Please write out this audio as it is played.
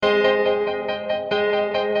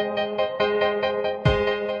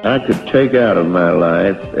I could take out of my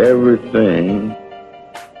life everything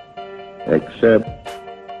except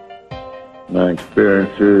my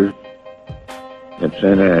experiences at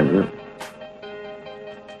St. Andrews,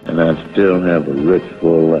 and I'd still have a rich,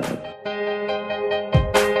 full life.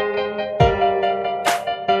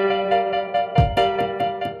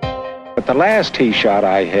 But the last tee shot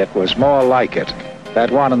I hit was more like it.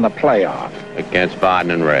 That one in the playoff. Against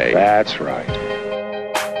Barton and Ray. That's right.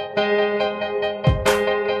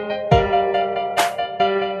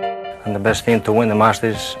 And the best thing to win the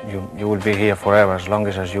Masters, you will be here forever as long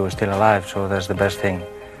as you are still alive. So that's the best thing.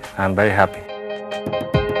 I'm very happy.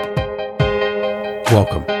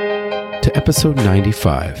 Welcome to episode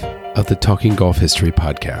 95 of the Talking Golf History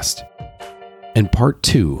podcast and part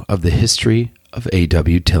 2 of the history of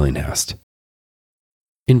A.W. Tillinghast.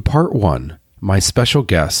 In part 1, my special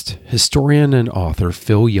guest, historian and author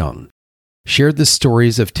Phil Young, shared the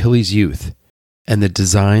stories of Tilly's youth and the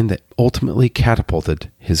design that ultimately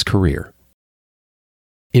catapulted his career.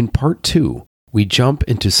 In part 2, we jump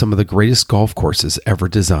into some of the greatest golf courses ever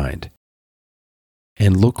designed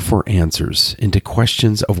and look for answers into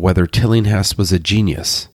questions of whether Tillinghast was a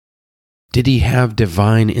genius. Did he have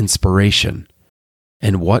divine inspiration?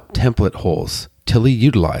 And what template holes Tilly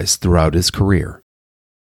utilized throughout his career.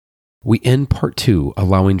 We end part 2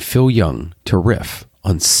 allowing Phil Young to riff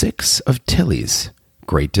on 6 of Tilly's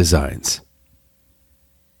great designs.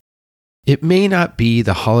 It may not be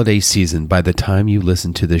the holiday season by the time you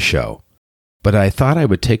listen to this show, but I thought I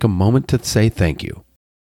would take a moment to say thank you.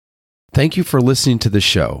 Thank you for listening to the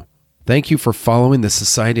show. Thank you for following the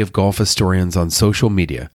Society of Golf Historians on social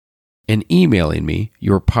media and emailing me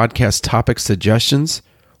your podcast topic suggestions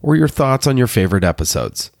or your thoughts on your favorite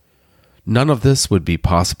episodes. None of this would be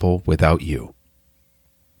possible without you.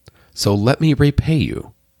 So let me repay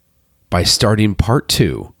you by starting part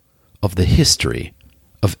 2 of the history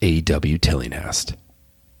of A.W. Tillinghast.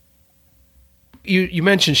 You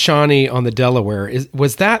mentioned Shawnee on the Delaware.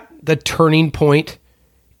 Was that the turning point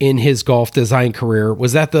in his golf design career?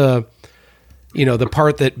 Was that the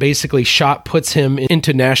part that basically puts him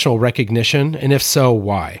into national recognition? And if so,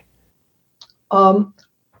 why?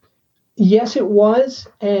 Yes, it was.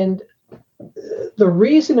 And the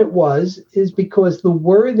reason it was is because the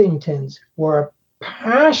Worthingtons were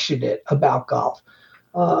passionate about golf.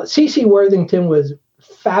 C.C. Worthington was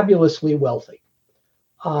fabulously wealthy.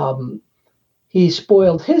 He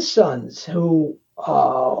spoiled his sons who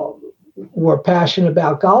were passionate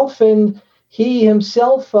about golf, and he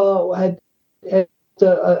himself had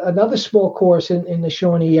another small course in the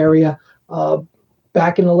Shawnee area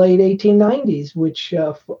back in the late 1890s, which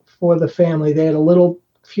for the family, they had a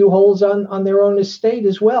few holes on their own estate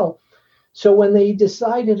as well. So when they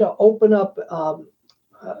decided to open up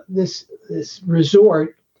this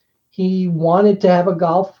resort, he wanted to have a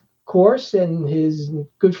golf course, and his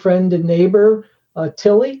good friend and neighbor,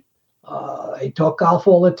 Tilly, they talk golf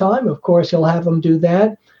all the time. Of course, he'll have them do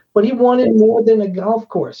that. But he wanted more than a golf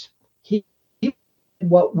course. He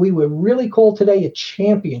what we would really call today a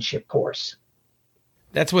championship course.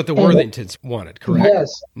 That's what the Worthingtons wanted, correct?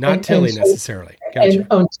 Yes. Not Tilly necessarily. Gotcha.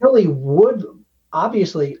 And Tilly would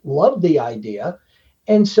obviously love the idea,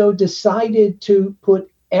 and so decided to put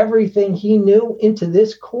everything he knew into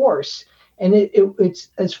this course. And it's,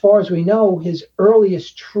 as far as we know, his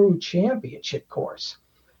earliest true championship course.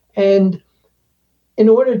 And in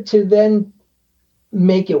order to then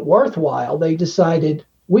make it worthwhile, they decided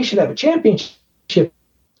we should have a championship.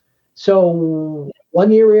 So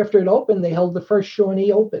 1 year after it opened, they held the first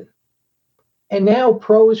Shawnee Open. And now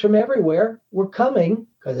pros from everywhere were coming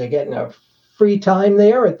because they're getting a free time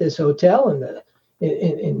there at this hotel in the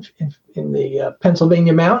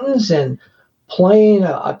Pennsylvania mountains and playing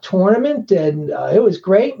a tournament. And it was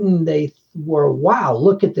great. And they were, wow,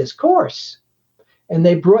 look at this course. And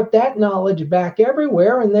they brought that knowledge back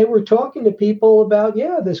everywhere. And they were talking to people about,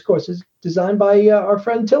 this course is designed by our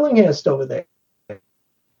friend Tillinghast over there.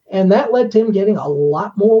 And that led to him getting a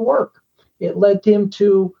lot more work. It led him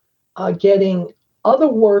to getting other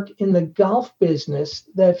work in the golf business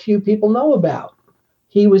that few people know about.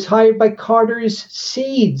 He was hired by Carter's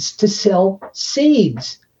Seeds to sell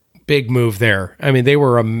seeds. Big move there. I mean, they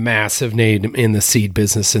were a massive name in the seed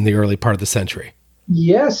business in the early part of the century.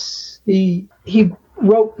 Yes. He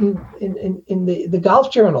wrote in the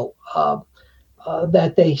Golf Journal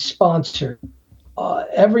that they sponsored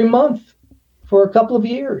every month for a couple of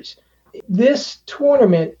years. This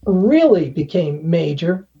tournament really became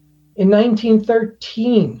major in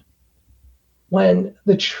 1913 when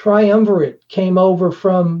the Triumvirate came over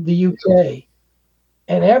from the UK.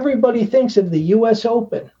 And everybody thinks of the US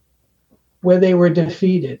Open, where they were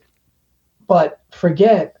defeated. But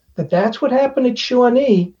forget, that that's what happened at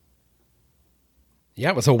Shawnee. Yeah,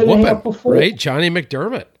 it was a whooping, right? Johnny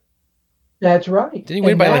McDermott. That's right. Didn't he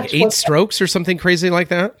win by like 8 strokes or something crazy like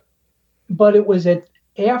that? But it was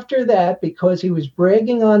after that, because he was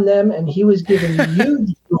bragging on them and he was giving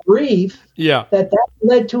huge grief. Yeah, that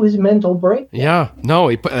led to his mental breakdown. Yeah, no,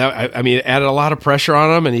 it added a lot of pressure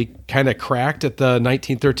on him, and he kind of cracked at the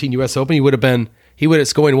 1913 U.S. Open. He would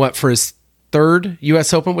have going what for his 3rd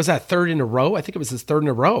U.S. Open? Was that 3rd in a row? I think it was his 3rd in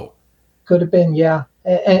a row. Could have been, yeah.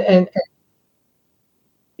 And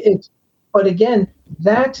but again,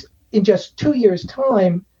 that's in just 2 years'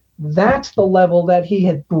 time. That's the level that he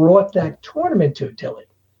had brought that tournament to, Tilly,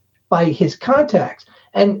 by his contacts.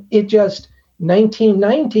 And it just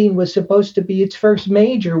 1919 was supposed to be its first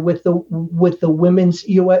major with the women's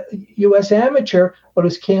U.S. amateur, but it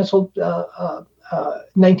was canceled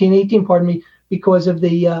 1918, pardon me, because of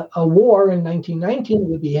the war in 1919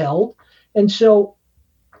 would be held. And so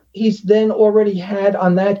he's then already had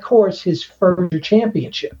on that course his first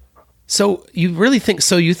championship. So you really think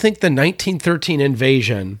so? You think the 1913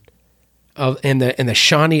 invasion and the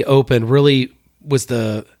Shawnee Open really was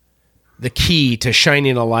the key to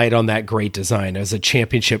shining a light on that great design as a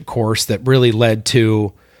championship course that really led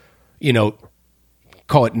to,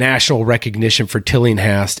 call it national recognition for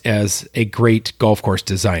Tillinghast as a great golf course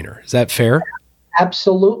designer. Is that fair?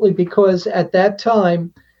 Absolutely, because at that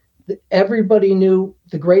time, everybody knew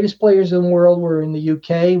the greatest players in the world were in the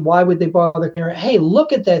UK. Why would they bother? Hey,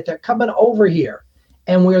 look at that. They're coming over here.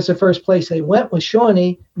 And where's the first place they went was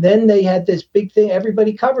Shawnee. Then they had this big thing.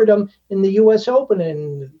 Everybody covered them in the U.S. Open.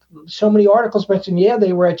 And so many articles mentioned,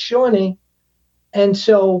 they were at Shawnee. And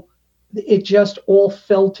so it just all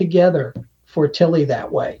fell together for Tilly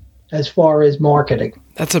that way as far as marketing.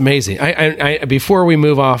 That's amazing. I before we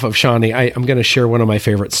move off of Shawnee, I'm going to share one of my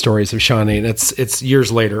favorite stories of Shawnee, and it's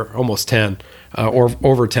years later, almost 10, or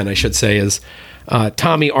over 10, I should say, is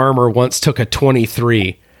Tommy Armour once took a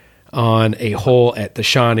 23 on a hole at the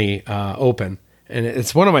Shawnee Open. And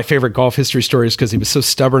it's one of my favorite golf history stories because he was so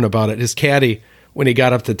stubborn about it. His caddy, when he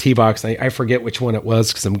got up to the tee box, I forget which one it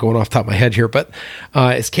was because I'm going off the top of my head here, but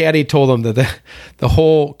his caddy told him that the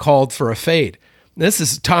hole called for a fade. This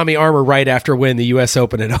is Tommy Armour right after winning the U.S.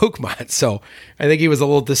 Open at Oakmont. So I think he was a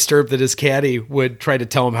little disturbed that his caddy would try to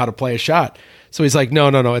tell him how to play a shot. So he's like, no,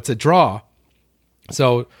 it's a draw.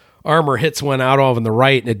 So Armour hits one out on the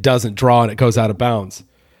right and it doesn't draw and it goes out of bounds.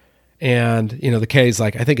 And, the caddy's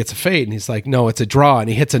like, I think it's a fade. And he's like, no, it's a draw. And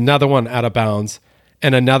he hits another one out of bounds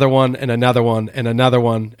and another one and another one and another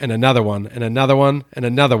one and another one and another one and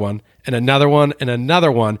another one and another one and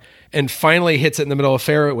another one, and finally hits it in the middle of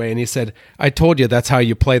fairway. And he said, I told you that's how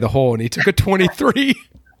you play the hole. And he took a 23.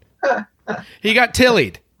 He got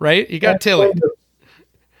tillied, right? He got tillied.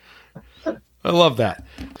 I love that.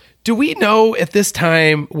 Do we know at this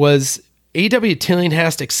time, was A.W.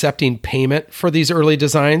 Tillinghast accepting payment for these early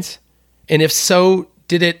designs? And if so,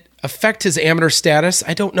 did it affect his amateur status?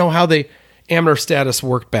 I don't know how the amateur status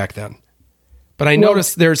worked back then. But I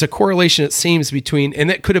noticed there's a correlation, it seems, between, and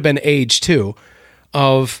it could have been age too,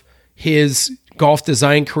 of his golf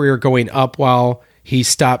design career going up while he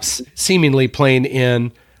stops seemingly playing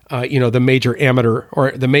in, the major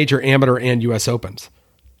amateur and U.S. Opens.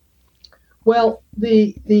 Well,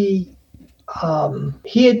 he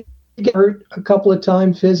had get hurt a couple of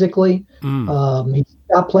times physically. He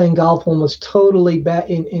stopped playing golf almost totally back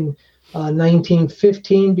in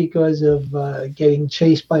 1915 because of getting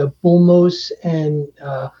chased by a bull moose and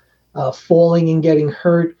falling and getting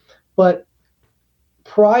hurt. But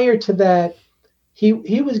prior to that, he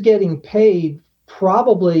was getting paid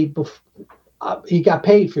probably he got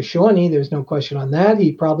paid for Shawnee. There's no question on that.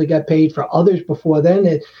 He probably got paid for others before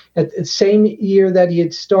then. At the same year that he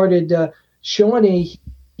had started Shawnee,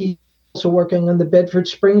 he also working on the Bedford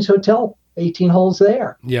Springs Hotel, 18 holes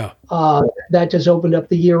there. Yeah. That just opened up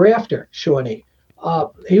the year after Shawnee.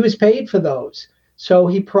 He was paid for those. So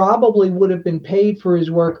he probably would have been paid for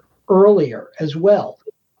his work earlier as well.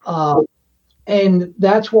 And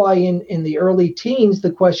that's why in the early teens,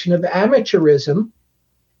 the question of amateurism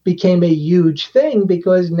became a huge thing,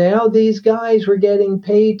 because now these guys were getting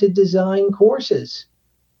paid to design courses.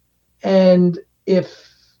 And if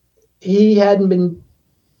he hadn't been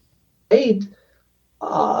paid,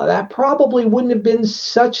 that probably wouldn't have been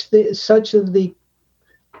such of the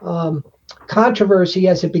controversy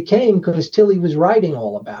as it became, because Tilly was writing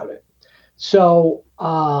all about it. So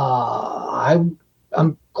I'm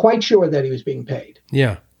quite sure that he was being paid.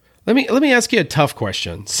 Yeah. Let me ask you a tough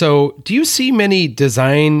question. So, do you see many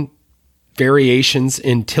design variations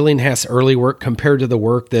in Tillinghast's early work compared to the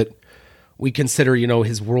work that we consider,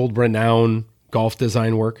 his world-renowned golf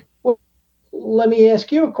design work? Well, let me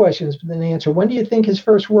ask you a question with an answer. When do you think his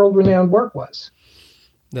first world-renowned work was?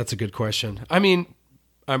 That's a good question. I mean,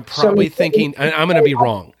 I'm probably thinking I'm going to be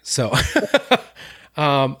wrong. So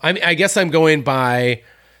I guess I'm going by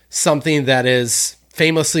something that is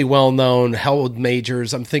famously well-known, held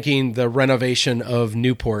majors. I'm thinking the renovation of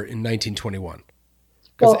Newport in 1921.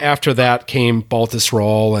 Because after that came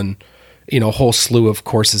Baltusrol and, a whole slew of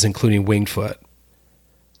courses, including Winged Foot.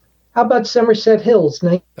 How about Somerset Hills?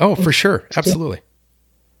 Oh, for sure. Absolutely.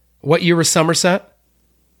 What year was Somerset?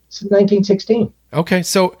 It's 1916. Okay.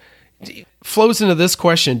 So flows into this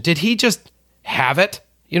question. Did he just have it?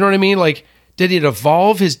 You know what I mean? Like, did it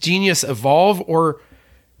evolve? His genius evolve? Or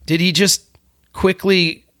did he just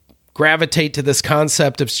quickly gravitate to this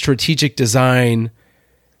concept of strategic design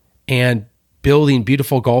and building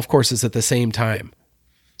beautiful golf courses at the same time?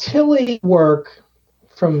 Tilley work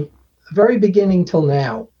from the very beginning till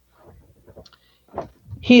now,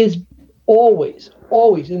 he is always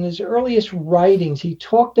in his earliest writings, he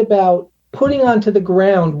talked about putting onto the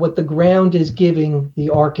ground what the ground is giving the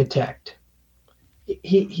architect.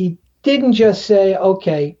 He didn't just say,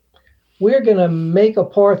 okay, we're going to make a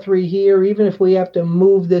par 3 here, even if we have to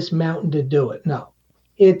move this mountain to do it. No,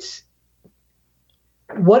 it's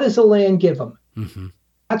what does the land give him? Mm-hmm.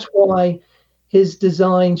 That's why his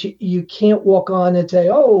designs, you can't walk on and say,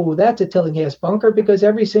 oh, that's a Tillinghast bunker, because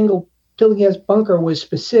every single Tillinghast bunker was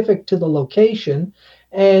specific to the location.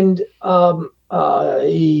 And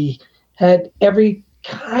he had every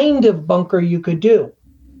kind of bunker you could do.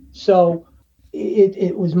 So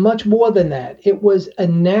it was much more than that. It was a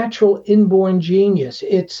natural inborn genius.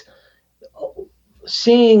 It's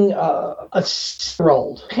seeing a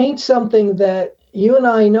 6-year-old paint something that you and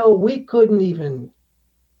I know we couldn't even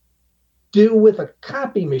do with a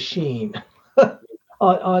copy machine.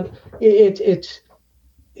 It's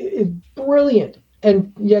brilliant,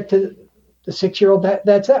 and yet to the 6-year-old,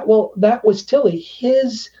 that's that. Well, that was Tilley.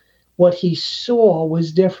 What he saw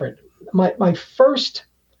was different. My first,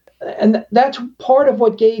 and that's part of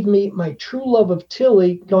what gave me my true love of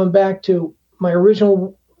Tilley, going back to my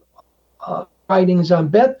original writings on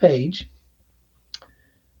Bethpage.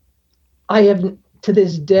 I have, to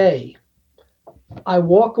this day, I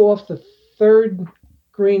walk off the 3rd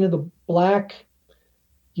green of the black,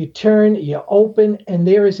 you turn, you open, and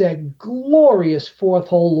there is that glorious 4th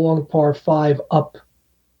hole long par 5 up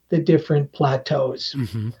the different plateaus.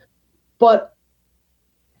 Mm-hmm. But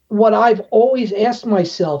what I've always asked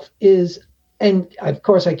myself is, and of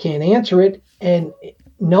course I can't answer it, and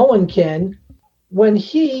no one can, when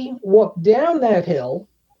he walked down that hill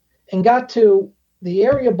and got to the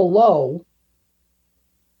area below,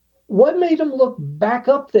 what made him look back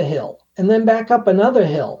up the hill and then back up another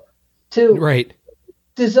hill to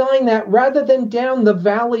design that, rather than down the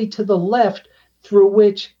valley to the left through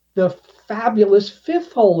which the fabulous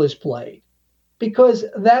 5th hole is played? Because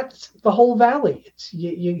that's the whole valley. It's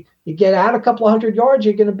you get out a couple of 100 yards,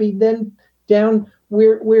 you're going to be then down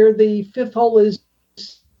where the 5th hole is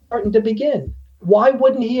starting to begin. Why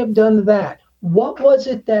wouldn't he have done that? What was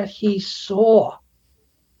it that he saw?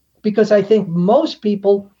 Because I think most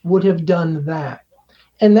people would have done that.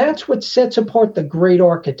 And that's what sets apart the great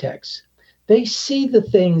architects. They see the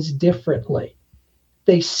things differently.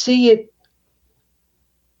 They see it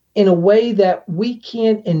in a way that we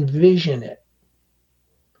can't envision it.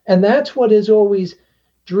 And that's what has always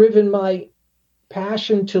driven my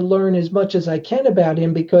passion to learn as much as I can about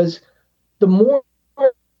him, because the more I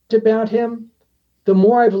learned about him, the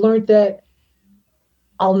more I've learned that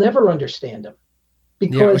I'll never understand him.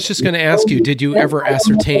 Yeah, I was just going to ask you, did you ever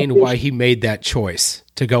ascertain why he made that choice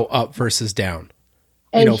to go up versus down?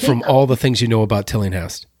 From all the things you know about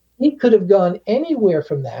Tillinghast. He could have gone anywhere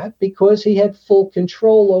from that because he had full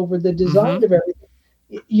control over the design of everything.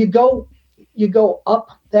 You go up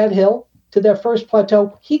that hill to their first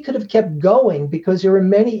plateau. He could have kept going because there are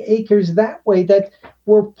many acres that way that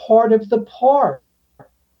were part of the park.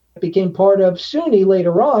 It became part of SUNY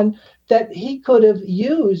later on that he could have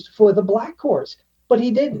used for the black course. But he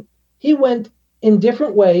didn't. He went in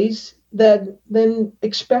different ways than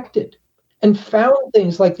expected, and found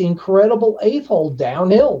things like the incredible 8th hole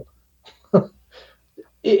downhill.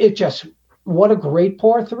 It just, what a great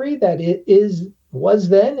par 3 that it was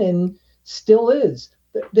then and still is.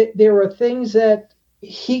 There are things that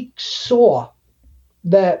he saw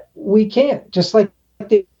that we can't, just like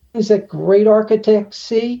the things that great architects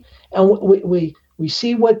see, and we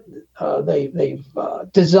see what they've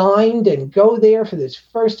designed and go there for this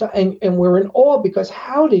first time, and we're in awe because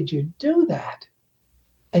how did you do that?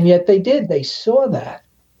 And yet they did. They saw that.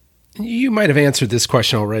 You might have answered this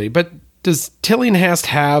question already, but does Tillinghast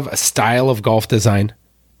have a style of golf design?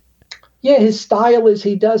 Yeah, his style is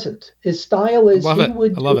he doesn't. His style is I he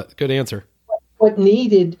would love it. Good answer. What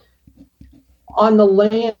needed on the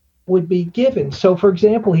land would be given. So, for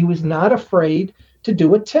example, he was not afraid to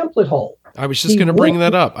do a template hole. I was just going to bring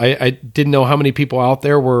that up. I didn't know how many people out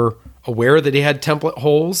there were aware that he had template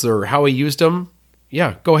holes or how he used them.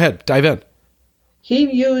 Yeah, go ahead. Dive in. He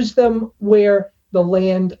used them where the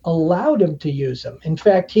land allowed him to use them. In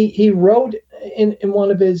fact, he wrote in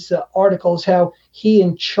one of his articles how he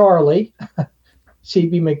and Charlie,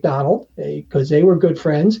 C.B. Macdonald, because they were good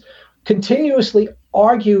friends, continuously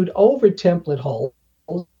argued over template holes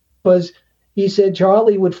because he said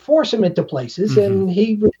Charlie would force him into places, and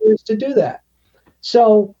he refused to do that.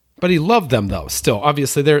 So, but he loved them though. Still,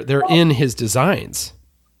 obviously, they're in his designs.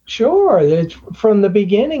 Sure, it's, from the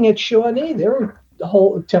beginning at Shawnee, there were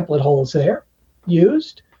whole template holes there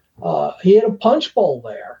used. He had a punch bowl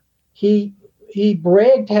there. He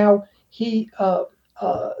bragged how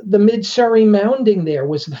the Mid-Surrey mounding there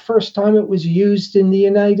was the first time it was used in the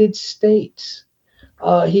United States.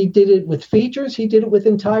 He did it with features. He did it with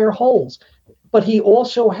entire holes. But he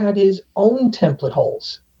also had his own template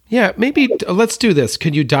holes. Yeah, maybe let's do this.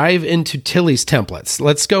 Could you dive into Tilley's templates?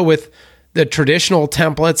 Let's go with the traditional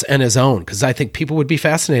templates and his own, because I think people would be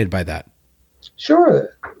fascinated by that.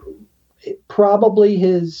 Sure. Probably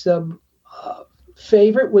his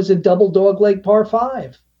favorite was a double dogleg par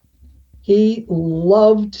 5. He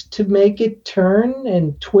loved to make it turn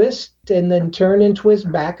and twist and then turn and twist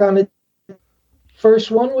back on it. First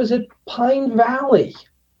one was at Pine Valley.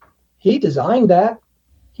 He designed that.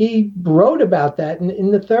 He wrote about that in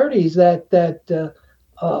the 30s that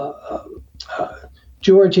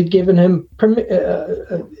George had given him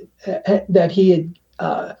that he had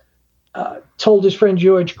told his friend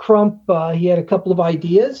George Crump he had a couple of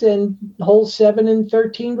ideas, and holes 7 and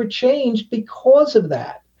 13 were changed because of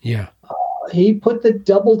that. Yeah. He put the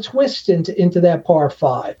double twist into that par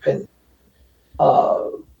 5, and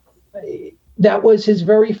that was his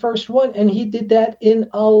very first one, and he did that in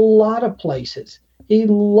a lot of places. He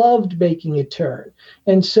loved making it turn.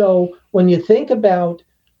 And so when you think about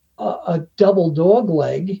a double dog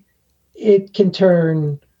leg, it can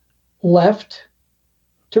turn left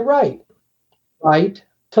to right, right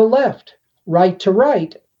to left, right to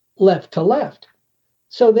right, left to left.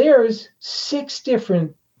 So there's 6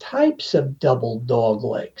 different types of double dog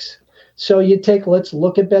legs. So let's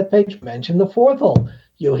look at Bethpage. Mention the 4th hole.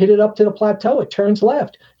 You hit it up to the plateau, it turns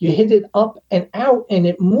left. You hit it up and out, and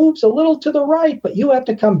it moves a little to the right, but you have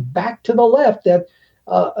to come back to the left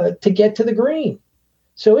to get to the green.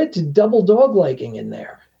 So it's double dog legging in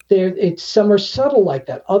there. Some are subtle like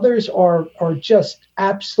that. Others are just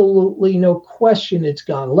absolutely no question. It's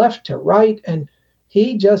gone left to right, and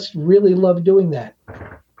he just really loved doing that.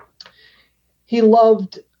 He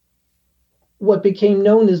loved what became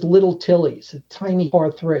known as Little Tillies, a tiny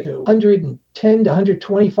par 3, 110 to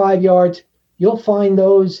 125 yards. You'll find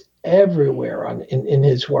those everywhere in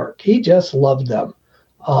his work. He just loved them.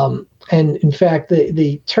 And in fact,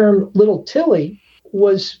 the term Little Tilly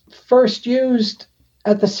was first used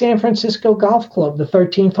at the San Francisco Golf Club, the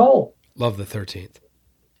 13th hole. Love the 13th.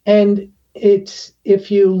 And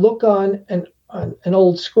if you look on an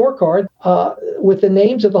old scorecard with the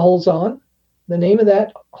names of the holes on, the name of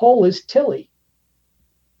that hole is Tilly.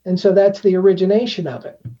 And so that's the origination of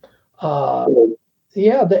it.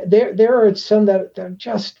 There are some that are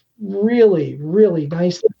just really, really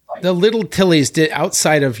nice. The Little Tillies,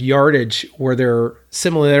 outside of yardage, were there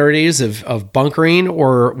similarities of bunkering,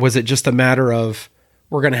 or was it just a matter of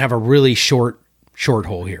we're going to have a really short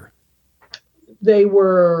hole here? They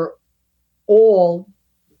were all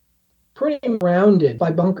pretty rounded by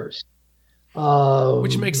bunkers.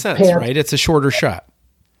 Which makes sense, right? It's a shorter shot.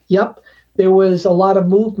 Yep. There was a lot of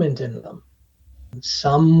movement in them,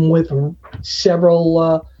 some with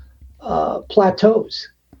several plateaus,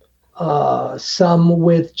 some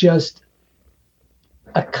with just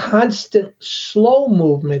a constant slow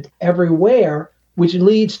movement everywhere, which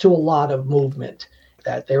leads to a lot of movement.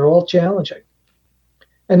 That they're all challenging.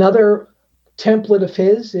 Another template of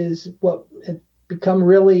his is what had become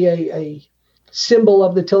really a symbol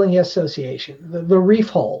of the Tillinghast Association, the reef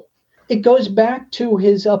hole. It goes back to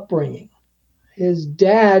his upbringing. His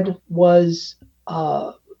dad was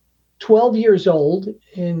 12 years old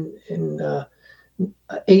in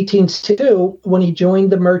 1862 when he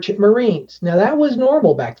joined the Merchant Marines. Now, that was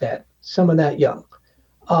normal back then, someone that young.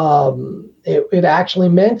 It actually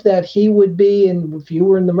meant that he would be, if you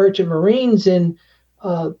were in the Merchant Marines in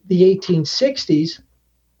the 1860s,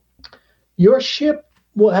 your ship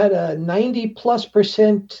had a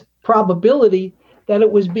 90+% probability that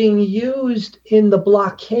it was being used in the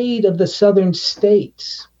blockade of the southern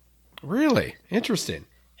states. Really? Interesting.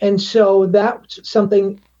 And so that's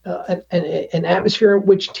something, an atmosphere in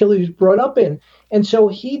which Tilly was brought up in. And so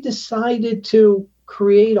he decided to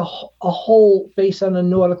create a hole based on a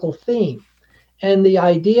nautical theme. And the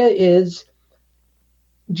idea is,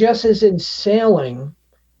 just as in sailing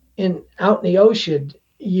out in the ocean,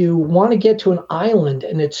 you want to get to an island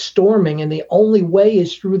and it's storming, and the only way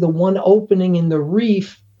is through the one opening in the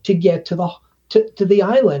reef to get to the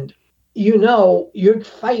island. You know, you're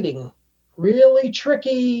fighting really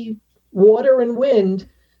tricky water and wind.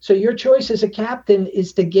 So your choice as a captain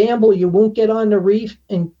is to gamble you won't get on the reef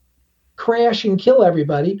and crash and kill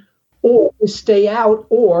everybody, or stay out,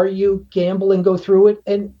 or you gamble and go through it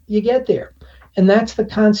and you get there. And that's the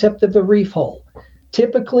concept of the reef hole.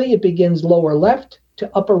 Typically, it begins lower left to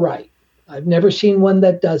upper right. I've never seen one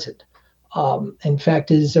that doesn't. In fact,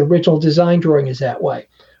 his original design drawing is that way.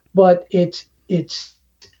 But it's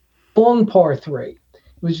long par 3. It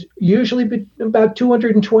was usually about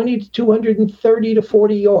 220 to 230 to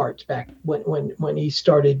 40 yards back when he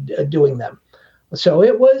started doing them. So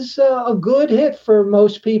it was a good hit for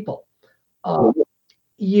most people.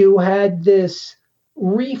 You had this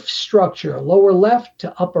reef structure, lower left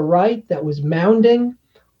to upper right, that was mounding.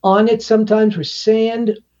 On it sometimes was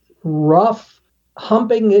sand, rough,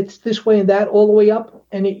 humping it this way and that all the way up,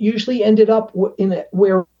 and it usually ended up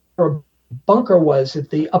where a bunker was at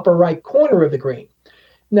the upper right corner of the green.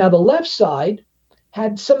 Now the left side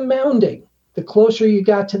had some mounding. The closer you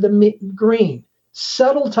got to the green,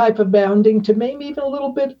 subtle type of mounding to maybe even a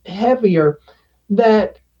little bit heavier,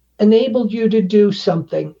 that enabled you to do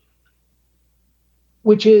something,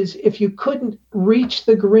 which is, if you couldn't reach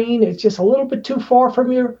the green, it's just a little bit too far for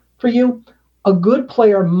you, a good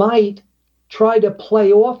player might try to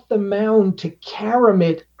play off the mound to carom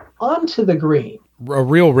it onto the green. A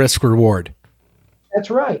real risk reward. That's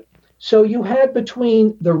right. So you had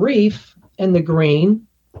between the reef and the green,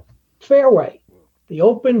 fairway. The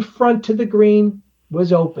open front to the green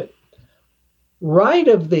was open. Right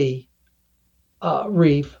of the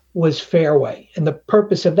reef was fairway. And the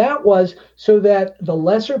purpose of that was so that the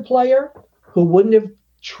lesser player who wouldn't have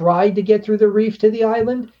tried to get through the reef to the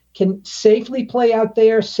island can safely play out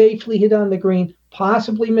there, safely hit on the green,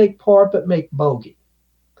 possibly make par, but make bogey.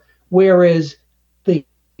 Whereas the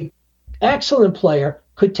excellent player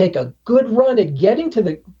could take a good run at getting to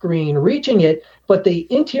the green, reaching it, but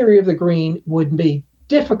the interior of the green would be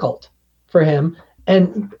difficult for him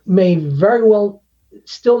and may very well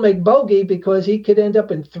still make bogey, because he could end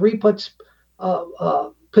up in 3-putt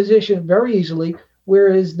position very easily,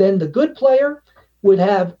 whereas then the good player would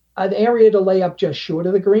have an area to lay up just short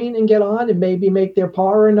of the green and get on and maybe make their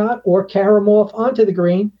par or not, or carom off onto the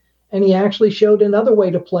green. And he actually showed another way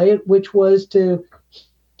to play it, which was to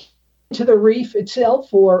into the reef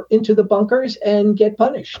itself or into the bunkers and get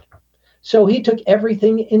punished. So he took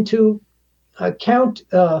everything into account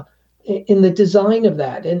in the design of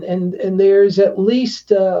that, and there's at least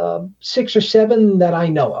 6 or 7 that I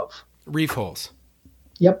know of. Reef holes.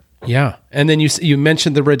 Yep. Yeah, and then you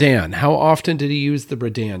mentioned the Redan. How often did he use the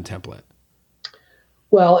Redan template?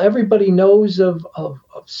 Well, everybody knows of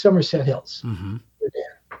Somerset Hills. Mm-hmm.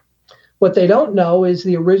 Redan. What they don't know is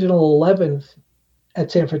the original 11th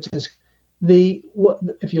at San Francisco.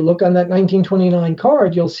 If you look on that 1929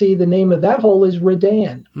 card, you'll see the name of that hole is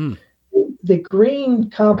Redan. Mm. The green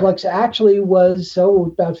complex actually was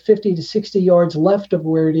about 50 to 60 yards left of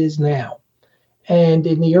where it is now. And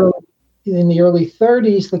in the early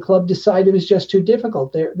 30s, the club decided it was just too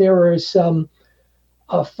difficult. There were some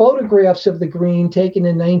photographs of the green taken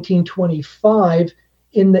in 1925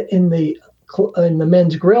 in the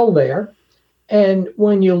men's grill there. And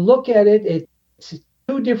when you look at it, it's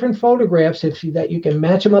 2 different photographs that you can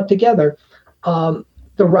match them up together. The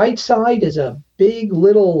right side is a big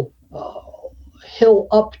little hill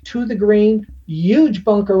up to the green, huge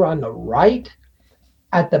bunker on the right.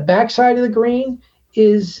 At the back side of the green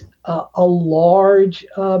is a large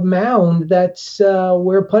mound that's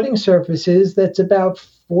where putting surface is, that's about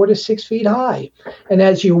 4 to 6 feet high. And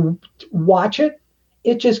as you watch it,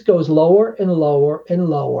 it just goes lower and lower and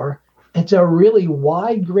lower. It's a really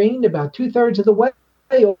wide green, about 2/3 of the way.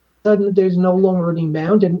 All of a sudden, there's no longer any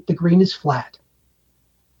mound, and the green is flat.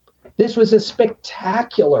 This was a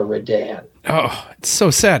spectacular Redan. Oh, it's so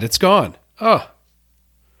sad. It's gone. Oh,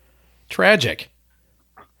 tragic.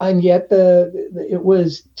 And yet it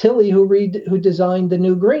was Tilly who designed the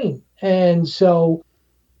new green. And so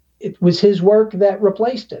it was his work that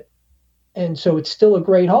replaced it. And so it's still a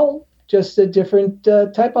great hole, just a different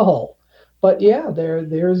type of hole. But yeah,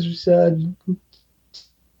 there's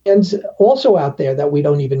and also out there that we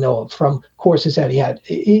don't even know of from courses that he had.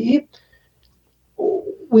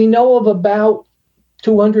 we know of about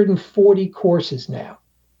 240 courses now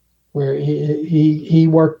where he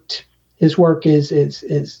worked. His work is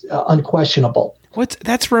unquestionable.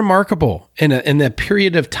 That's remarkable in the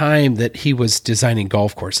period of time that he was designing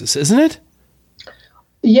golf courses, isn't it?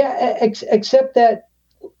 Yeah, except that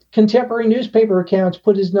contemporary newspaper accounts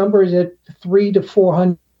put his numbers at 300 to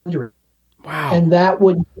 400. Wow. And that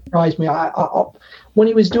wouldn't surprise me. When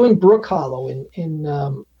he was doing Brook Hollow in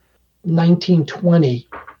 1920,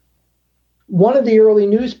 one of the early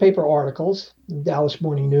newspaper articles, Dallas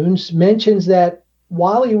Morning News, mentions that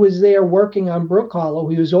while he was there working on Brook Hollow,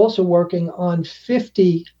 he was also working on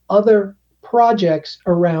 50 other projects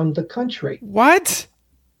around the country. What?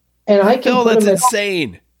 And I can that's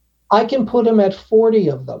insane. I can put him at 40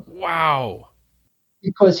 of them. Wow.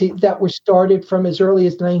 Because that were started from as early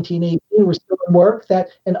as 1918, were still in work,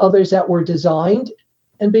 and others that were designed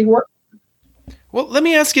and being worked. Well, let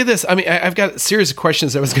me ask you this. I mean, I've got a series of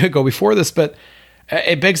questions that was going to go before this, but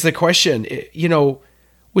it begs the question,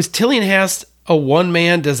 was Tillinghast a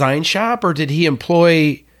one-man design shop, or did he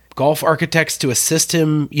employ golf architects to assist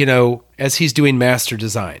him, as he's doing master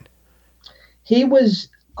design? He was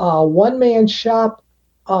a one-man shop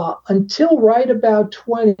until right about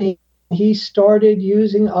 20. He started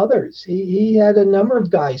using others. He had a number of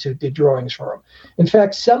guys who did drawings for him. In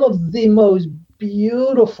fact, some of the most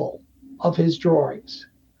beautiful of his drawings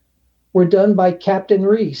were done by Captain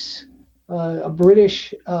Rees, a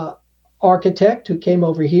British architect who came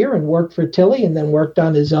over here and worked for Tilly and then worked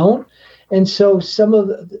on his own. And so some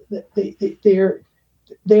of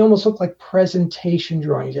they almost look like presentation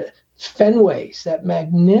drawings. Fenway's, that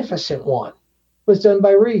magnificent one, was done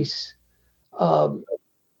by Rees.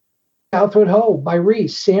 Southwood Ho by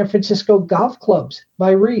Rees. San Francisco Golf Clubs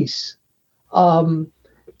by Rees.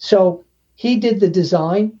 So he did the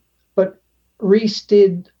design, but Rees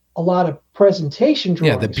did a lot of presentation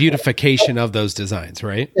drawings. Yeah, the beautification of those designs,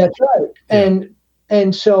 right? That's right. Yeah.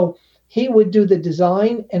 And so he would do the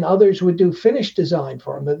design, and others would do finished design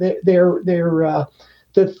for him. The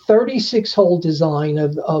 36-hole design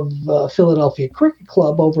of Philadelphia Cricket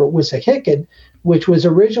Club over at Wissahickon, which was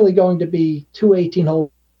originally going to be two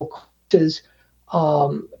 18-hole courses,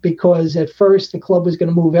 because at first the club was going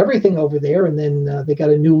to move everything over there, and then they got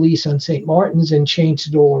a new lease on St. Martin's and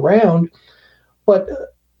changed it all around. But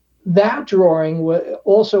that drawing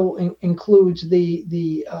also includes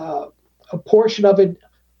a portion of it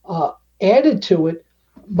added to it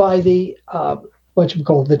by the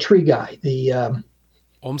the tree guy, the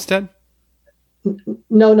Olmsted?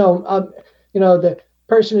 No. The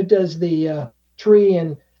person who does the tree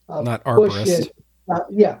and not arborist.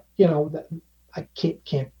 I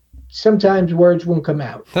can't. Sometimes words won't come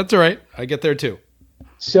out. That's all right. I get there too.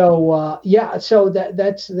 So so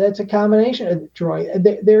that's a combination of drawing.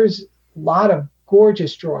 There's a lot of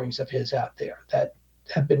gorgeous drawings of his out there that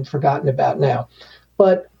have been forgotten about now,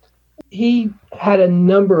 but he had a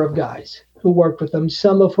number of guys who worked with him.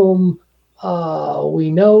 Some of whom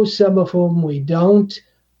we know, some of whom we don't,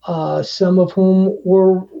 some of whom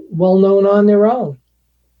were well known on their own.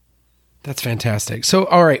 That's fantastic. So,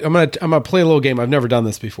 all right, I'm gonna play a little game. I've never done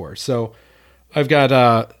this before. So, I've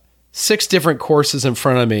got 6 different courses in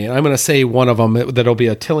front of me, and I'm going to say one of them that'll be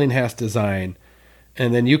a Tillinghast design,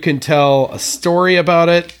 and then you can tell a story about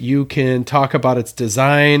it. You can talk about its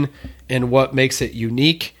design and what makes it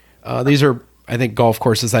unique. These are, I think, golf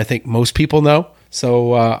courses I think most people know.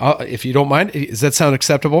 So, if you don't mind, does that sound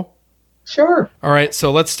acceptable? Sure. All right.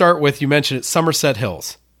 So let's start with, you mentioned it, Somerset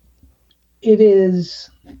Hills. It is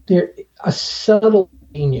a subtle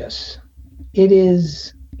genius.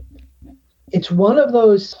 It's one of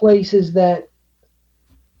those places that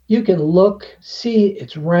you can look, see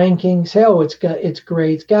its rankings, say, oh, it's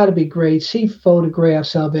great, it's got to be great, see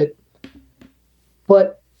photographs of it.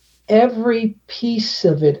 But every piece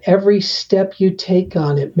of it, every step you take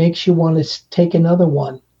on it makes you want to take another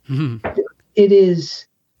one. Mm-hmm. It is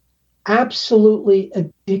absolutely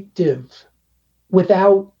addictive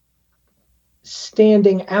without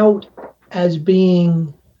standing out as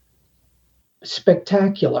being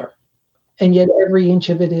spectacular. And yet every inch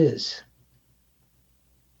of it is.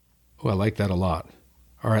 Oh, I like that a lot.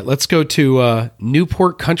 All right, let's go to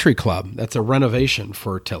Newport Country Club. That's a renovation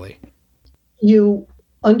for Tilly. You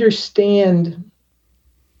understand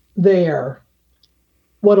there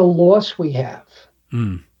what a loss we have.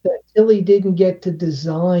 That Tilly didn't get to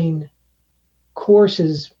design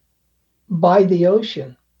courses by the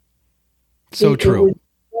ocean. So true. It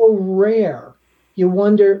was so rare. You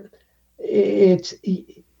wonder, you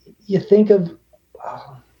think of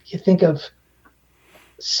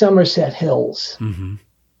Somerset Hills. Mm-hmm.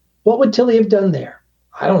 What would Tilly have done there?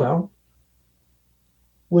 I don't know.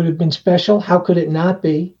 would have been special. How could it not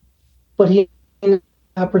be? But he had an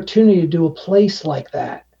opportunity to do a place like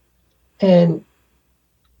that. And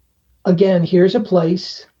again, here's a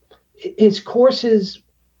place. His courses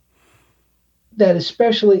that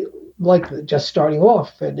especially like just starting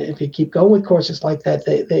off, and if you keep going with courses like that,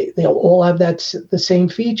 they'll all have the same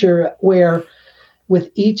feature where with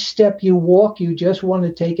each step you walk, you just want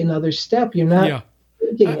to take another step. You're not. Yeah.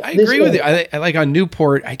 I agree with you. I like on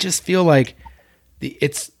Newport, I just feel like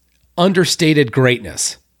it's understated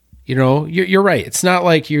greatness. You're right. It's not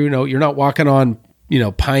like, you're not walking on,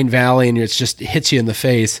 Pine Valley and it just hits you in the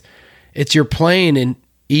face. It's you're playing in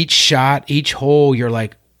each shot, each hole. You're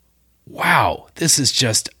like, wow, this is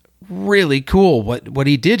just really cool. What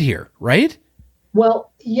he did here. Right.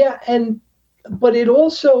 Well, yeah. But it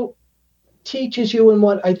also teaches you in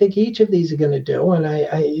what I think each of these are going to do.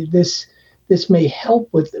 And this may help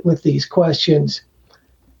with these questions.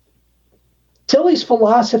 Tilley's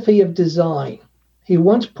philosophy of design, he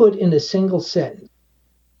once put in a single sentence.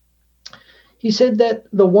 He said that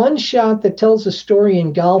the one shot that tells a story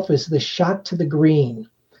in golf is the shot to the green.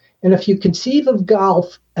 And if you conceive of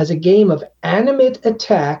golf as a game of animate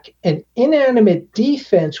attack and inanimate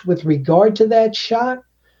defense with regard to that shot,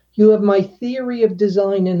 you have my theory of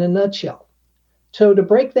design in a nutshell. So to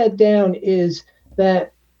break that down is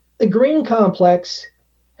that the green complex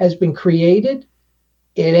has been created.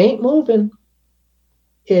 It ain't moving.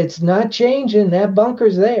 It's not changing. That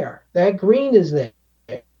bunker's there. That green is there.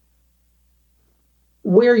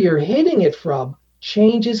 Where you're hitting it from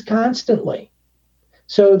changes constantly.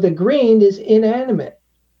 So the green is inanimate.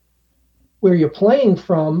 Where you're playing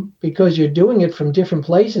from, because you're doing it from different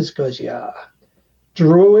places, because you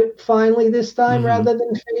drew it finally this time rather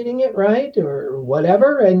than fading it, right? Or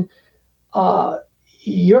whatever. And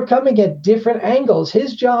you're coming at different angles.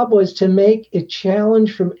 His job was to make a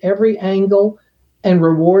challenge from every angle and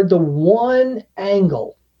reward the one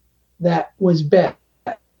angle that was best.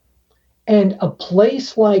 And a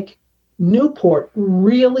place like Newport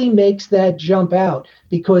really makes that jump out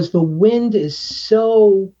because the wind is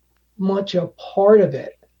so much a part of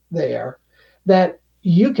it there that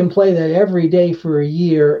you can play that every day for a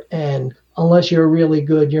year, and unless you're really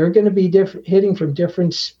good, you're going to be hitting from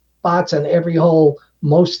different spots on every hole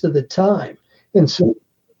most of the time. And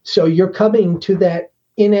so you're coming to that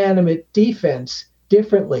inanimate defense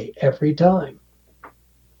differently every time.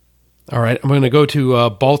 All right, I'm going to go to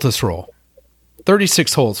Baltusrol.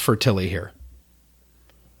 36 holes for Tilley here.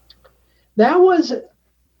 That was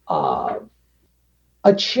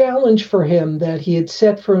a challenge for him that he had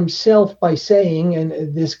set for himself by saying,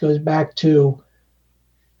 and this goes back to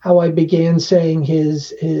how I began saying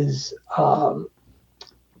his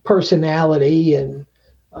personality and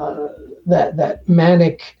that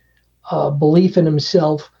manic belief in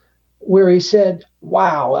himself, where he said,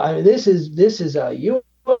 "Wow, this is a U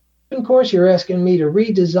Open course. You're asking me to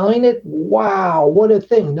redesign it. Wow, what a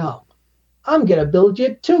thing! No, I'm going to build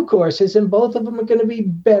you 2 courses, and both of them are going to be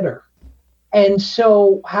better." And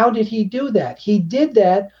so how did he do that? He did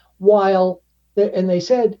that while, and they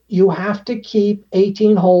said, you have to keep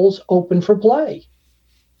 18 holes open for play,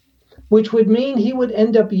 which would mean he would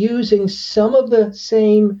end up using some of the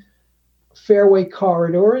same fairway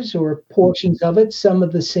corridors or portions of it, some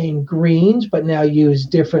of the same greens, but now used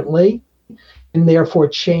differently, and therefore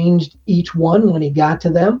changed each one when he got to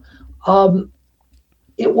them.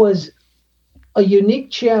 It was a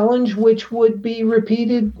unique challenge which would be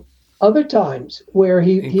repeated other times where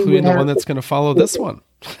he including the one that's going to follow this one.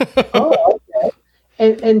 Oh, okay.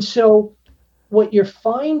 And so what you're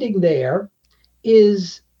finding there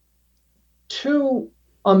is 2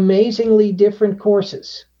 amazingly different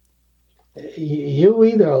courses. You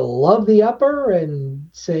either love the upper and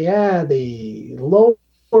say, the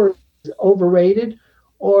lower is overrated,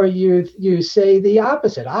 or you say the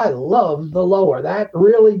opposite. I love the lower. That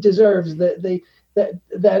really deserves that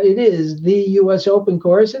it is the U.S. Open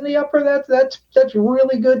course, and the upper that's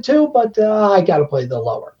really good too. But I got to play the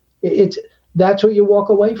lower. That's what you walk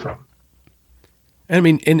away from. I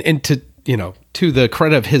mean, and to the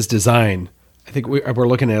credit of his design, I think we're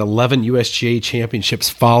looking at 11 USGA championships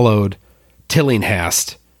followed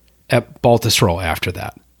Tillinghast at Baltusrol after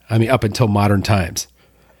that. I mean, up until modern times.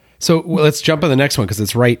 So let's jump on the next one because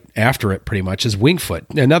it's right after it. Pretty much is Winged Foot,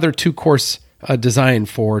 another 2-course design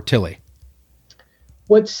for Tilley.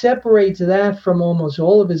 What separates that from almost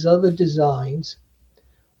all of his other designs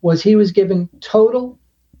was he was given total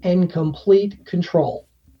and complete control.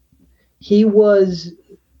 He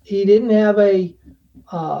didn't have a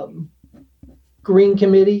green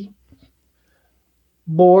committee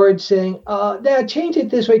board saying, change it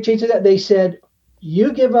this way, change it that. They said,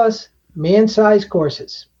 you give us man-sized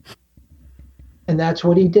courses. And that's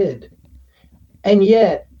what he did. And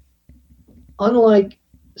yet, unlike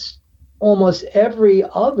almost every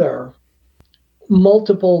other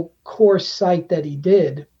multiple course site that he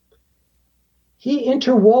did, he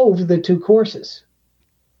interwove the two courses.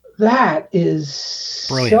 That is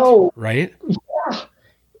brilliant, so right? Yeah,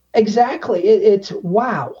 exactly. It's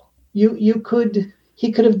wow. He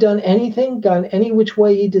could have done anything, gone any which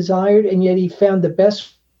way he desired, and yet he found the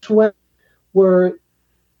best way were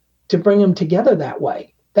to bring them together that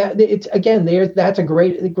way. That's a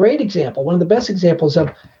great example. One of the best examples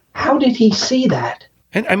of how did he see that?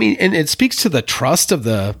 And I mean, and it speaks to the trust of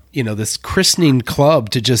the, this christening club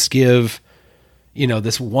to just give,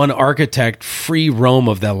 this one architect free roam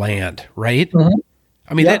of the land, right? Mm-hmm.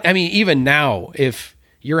 I mean, even now, if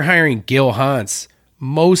you're hiring Gil Hans,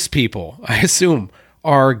 most people, I assume,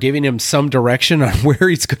 are giving him some direction on where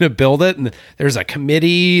he's going to build it. And there's a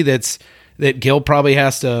committee that Gil probably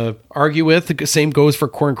has to argue with. The same goes for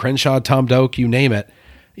Corin Crenshaw, Tom Doak, you name it.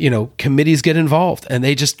 Committees get involved and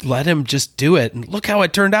they just let him just do it. And look how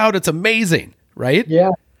it turned out. It's amazing, right? Yeah.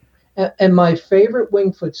 And my favorite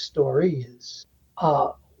Wingfoot story is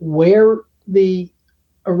where the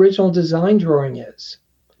original design drawing is.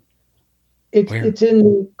 It's in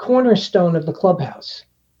the cornerstone of the clubhouse.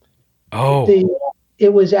 Oh.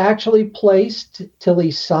 It was actually placed till he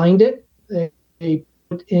signed it. They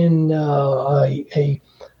put in a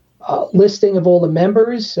listing of all the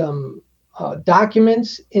members,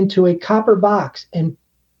 documents into a copper box and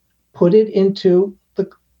put it into the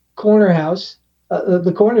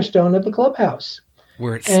the cornerstone of the clubhouse.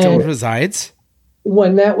 Where it still resides?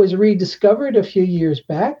 When that was rediscovered a few years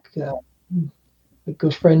back, my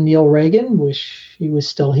good friend Neil Reagan, wish he was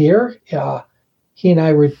still here. He and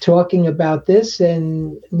I were talking about this,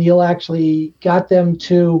 and Neil actually got them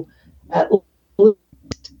to at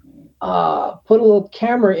least put a little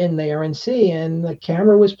camera in there and see, and the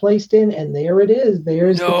camera was placed in, and there it is.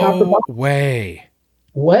 There's the copper box.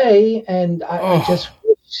 Way, and I just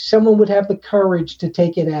wish someone would have the courage to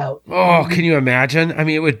take it out. Oh, can you imagine? I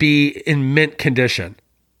mean, it would be in mint condition.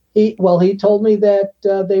 He told me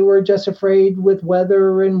that they were just afraid with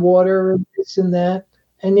weather and water and this and that.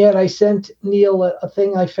 And yet I sent Neil a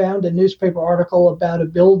thing I found, a newspaper article about a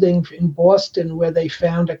building in Boston where they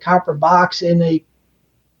found a copper box in a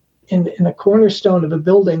cornerstone of a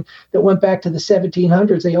building that went back to the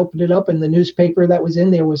 1700s. They opened it up and the newspaper that was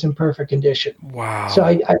in there was in perfect condition. Wow. So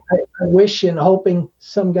I wish and hoping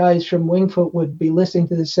some guys from Wingfoot would be listening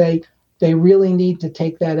to this, say they really need to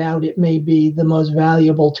take that out. It may be the most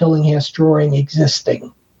valuable Tillinghast drawing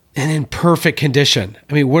existing. And in perfect condition.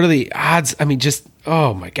 I mean, what are the odds? I mean, just,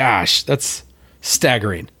 oh my gosh, that's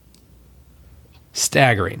staggering.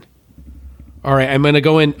 Staggering. All right, I'm going to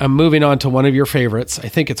go in. I'm moving on to one of your favorites. I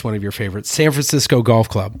think it's one of your favorites, San Francisco Golf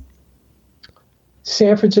Club.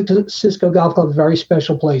 San Francisco Golf Club is a very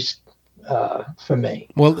special place for me.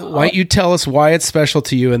 Well, why don't you tell us why it's special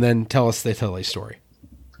to you and then tell us the Tilly story.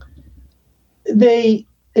 It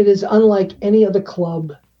is unlike any other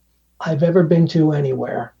club I've ever been to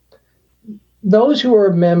anywhere. Those who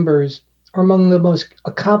are members are among the most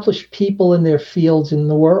accomplished people in their fields in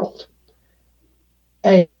the world.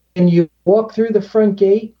 And you walk through the front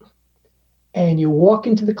gate and you walk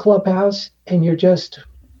into the clubhouse and you're just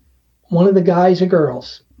one of the guys or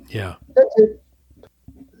girls. Yeah. That's it.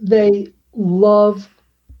 They love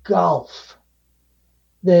golf.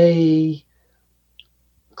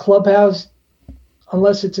 Clubhouse,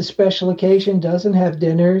 unless it's a special occasion, doesn't have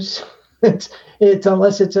dinners. It's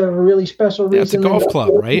unless it's a really special reason. It's a golf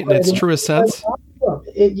club, right? In its truest sense.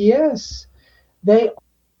 Yes. They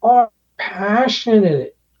are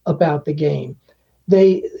passionate about the game.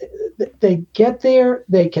 They get there,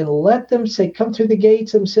 they can let them come through the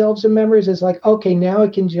gates themselves and members. It's like, okay, now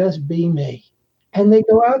it can just be me. And they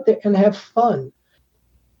go out there and have fun.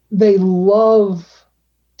 They love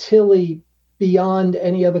Tilly beyond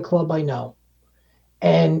any other club I know.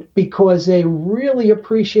 And because they really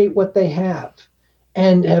appreciate what they have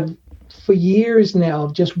and have for years now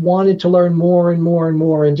just wanted to learn more and more and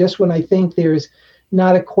more. And just when I think there's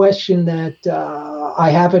not a question that I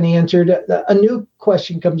haven't answered, a new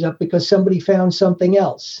question comes up because somebody found something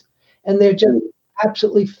else. And they're just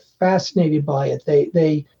absolutely fascinated by it.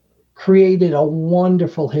 They created a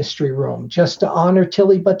wonderful history room just to honor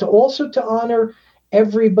Tilly, but to also to honor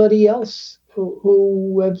everybody else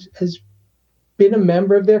who has been a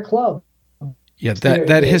member of their club. Yeah,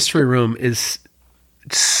 that history room is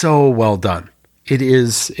so well done.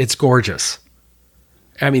 It's gorgeous.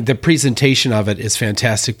 I mean, the presentation of it is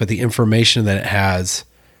fantastic, but the information that it has,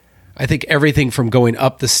 I think everything from going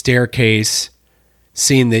up the staircase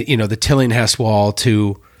seeing the Tillinghast wall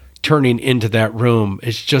to turning into that room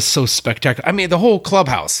is just so spectacular. I mean, the whole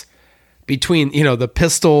clubhouse between, the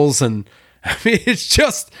pistols and, I mean, it's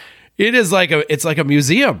like a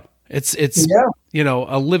museum. It's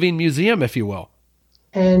a living museum, if you will.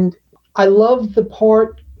 And I love the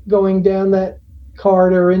part going down that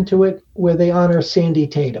corridor into it where they honor Sandy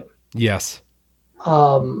Tatum. Yes.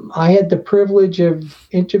 I had the privilege of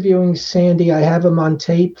interviewing Sandy. I have him on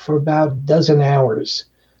tape for about a dozen hours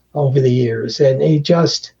over the years. And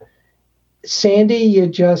Sandy, you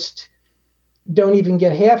just don't even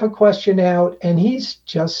get half a question out, and he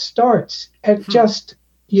just starts. And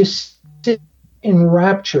you sit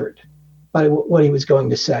enraptured by what he was going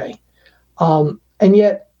to say. And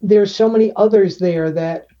yet there's so many others there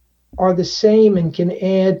that are the same and can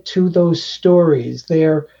add to those stories.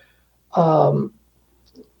 They're the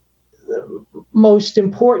most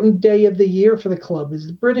important day of the year for the club is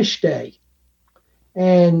the British Day,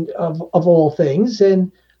 and of all things.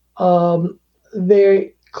 And their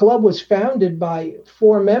club was founded by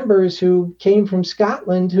 4 members who came from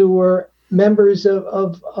Scotland, who were members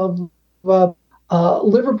of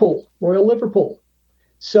Liverpool, Royal Liverpool.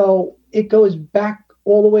 So it goes back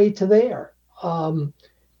all the way to there. And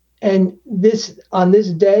on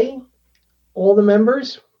this day, all the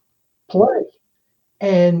members play,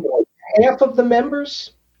 and half of the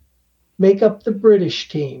members make up the British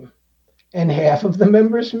team, and half of the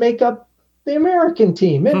members make up the American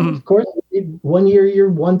team. And of course, one year you're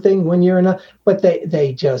one thing, one year another, but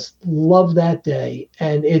they just love that day.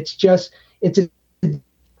 And it's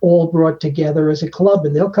all brought together as a club,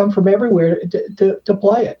 and they'll come from everywhere to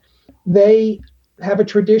play it. They have a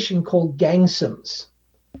tradition called Gangsoms,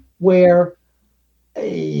 where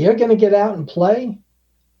you're going to get out and play,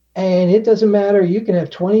 and it doesn't matter. You can have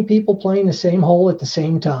 20 people playing the same hole at the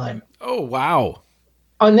same time. Oh, wow.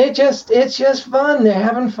 And it's just fun. They're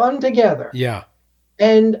having fun together. Yeah.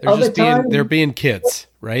 And they're being kids,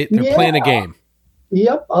 right? They're playing a game.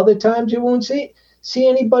 Yep. Other times you won't see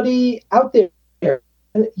anybody out there.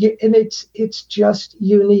 And it's just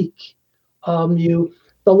unique.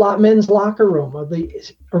 The men's locker room, of the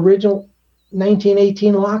original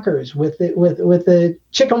 1918 lockers with the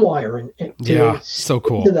chicken wire. So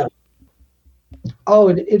cool. Oh,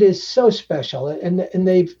 it is so special, and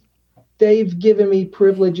they've given me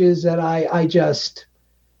privileges that I just,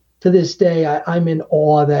 to this day, I'm in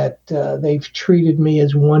awe that they've treated me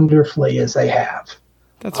as wonderfully as they have.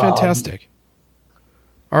 That's fantastic.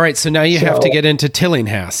 All right, so now you have to get into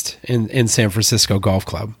Tillinghast in San Francisco Golf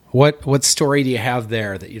Club. What story do you have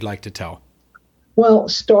there that you'd like to tell? Well,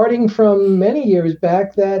 starting from many years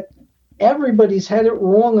back, that everybody's had it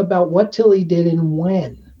wrong about what Tilly did and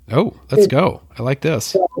when. Oh, let's go. I like this.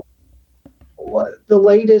 So, the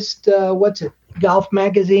latest, Golf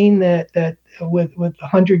Magazine that with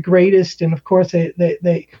 100 greatest, and of course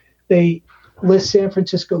they list San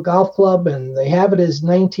Francisco Golf Club, and they have it as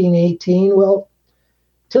 1918. Well,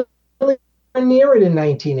 Tilly got near it in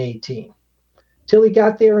 1918. Tilly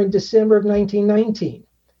got there in December of 1919.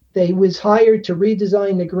 They was hired to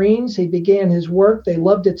redesign the greens. He began his work. They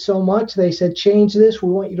loved it so much, they said, change this. We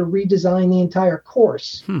want you to redesign the entire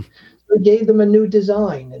course. They gave them a new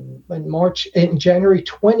design. And in January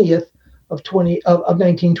 20th of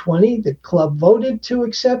 1920, the club voted to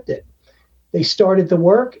accept it. They started the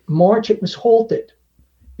work. March, it was halted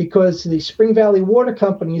because the Spring Valley Water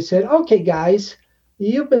Company said, okay, guys,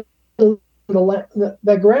 you've been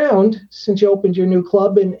the ground since you opened your new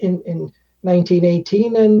club in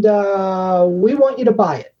 1918, and we want you to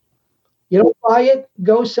buy it. You don't buy it,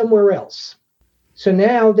 go somewhere else. So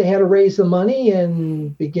now they had to raise the money,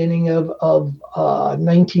 and beginning of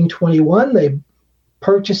 1921, they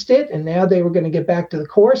purchased it, and now they were going to get back to the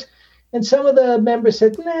course. And some of the members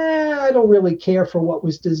said, nah, I don't really care for what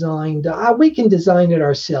was designed. We can design it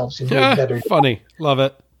ourselves and do it better. Funny. Love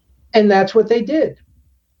it. And that's what they did.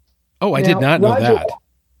 Oh, I did not know that.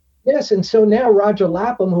 Yes, and so now Roger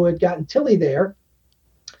Lapham, who had gotten Tilly there,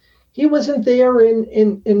 he wasn't there in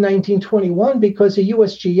 1921 because the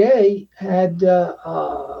USGA had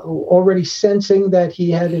already sensing that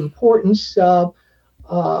he had importance,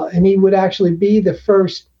 and he would actually be the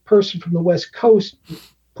first person from the West Coast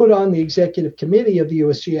put on the executive committee of the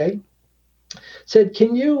USGA, said,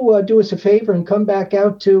 can you do us a favor and come back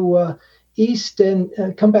out to east and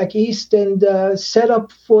set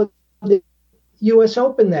up for the U.S.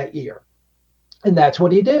 Open that year. And that's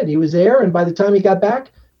what he did. He was there, and by the time he got back,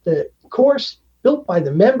 the course built by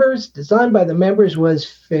the members, designed by the members, was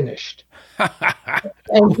finished.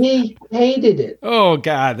 And he hated it. Oh,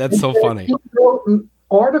 God, that's so funny. He wrote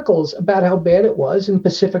articles about how bad it was in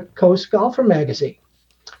Pacific Coast Golfer magazine.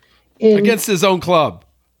 against his own club.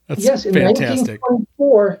 That's in fantastic.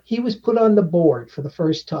 1924, he was put on the board for the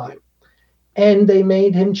first time. And they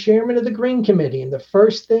made him chairman of the Green Committee. And the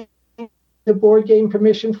first thing the board gave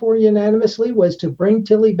permission for unanimously was to bring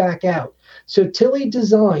Tilly back out. So Tilly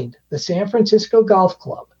designed the San Francisco Golf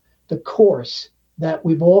Club, the course that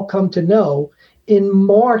we've all come to know, in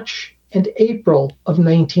March and April of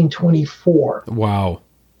 1924. Wow.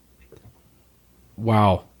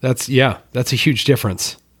 That's a huge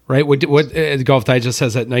difference, right? What Golf Digest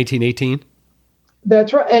says at 1918?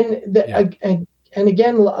 That's right. And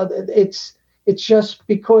again, it's just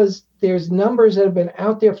because there's numbers that have been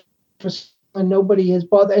out there and nobody has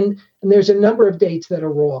bothered. And there's a number of dates that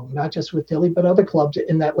are wrong, not just with Tilly, but other clubs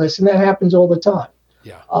in that list. And that happens all the time.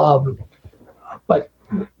 Yeah. But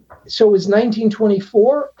so it was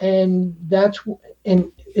 1924, and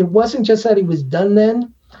it wasn't just that he was done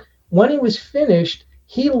then. When he was finished,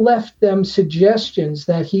 he left them suggestions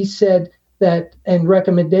that he said that, and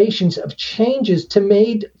recommendations of changes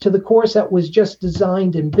made to the course that was just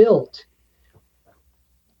designed and built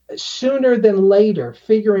sooner than later,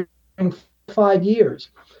 figuring 5 years.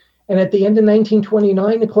 And at the end of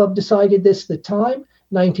 1929, the club decided this is the time.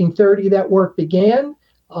 1930, that work began.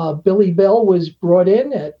 Billy Bell was brought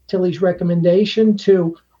in at Tilly's recommendation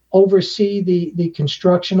to oversee the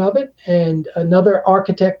construction of it. And another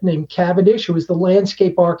architect named Cavendish, who was the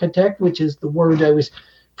landscape architect, which is the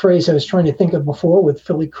phrase I was trying to think of before with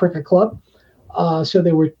Philly Cricket Club. So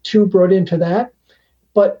there were two brought into that.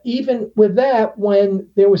 But even with that, when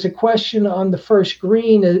there was a question on the first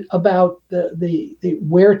green about the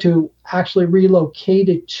where to actually relocate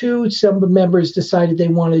it to, some of the members decided they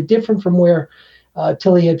wanted it different from where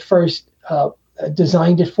Tilly had first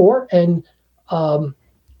designed it for, and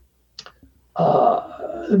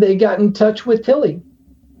they got in touch with Tilly,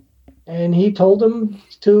 and he told them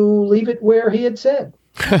to leave it where he had said.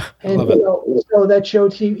 And so that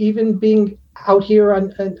showed he, even being out here on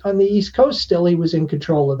the East Coast, still he was in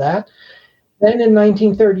control of that. Then in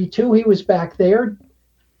 1932, he was back there.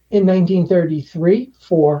 In 1933,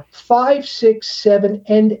 4, 5, 6, 7,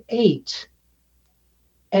 and 8.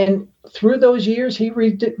 And through those years, he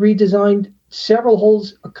redesigned several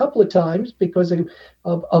holes a couple of times because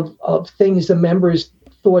of things the members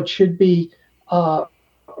thought should be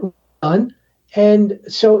done. And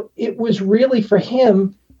so it was really for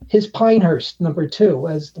him, his Pinehurst number 2,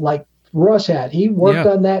 as like Ross had. He worked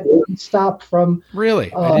on that and stopped from...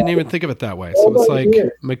 Really? I didn't even think of it that way. So it's like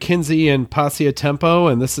McKinsey and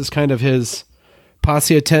Passatempo, and this is kind of his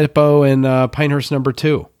Passatempo and Pinehurst number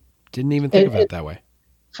 2. Didn't even think of it that way.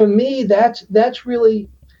 For me, that's really,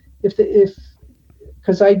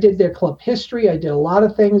 because I did their club history, I did a lot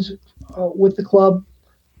of things with the club.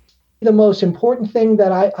 The most important thing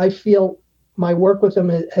that I feel my work with them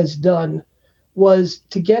has done was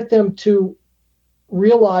to get them to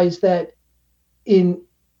realize that in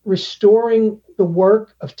restoring the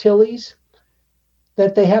work of Tilly's,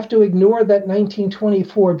 that they have to ignore that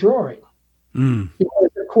 1924 drawing. Because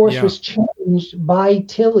the course was changed by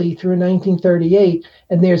Tilly through 1938,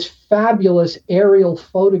 and there's fabulous aerial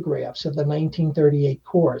photographs of the 1938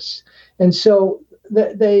 course. And so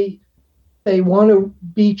they want to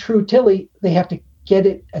be true Tilly. They have to get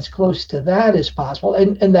it as close to that as possible,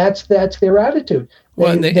 and that's their attitude.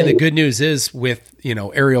 And the good news is, with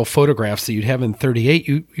aerial photographs that you'd have in 38,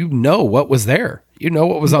 you know what was there. You know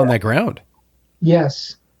what was on that ground.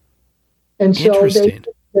 Yes. And so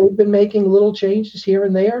they've been making little changes here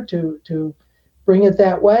and there to bring it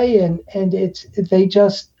that way, and it's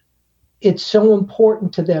so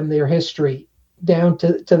important to them, their history down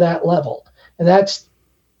to that level. And I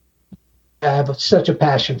have such a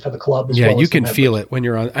passion for the club as well. Yeah, you can feel it when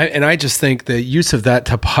you're on. And I just think the use of that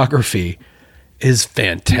topography is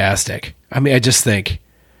fantastic. I mean, I just think,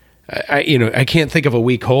 I can't think of a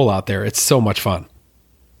weak hole out there. It's so much fun.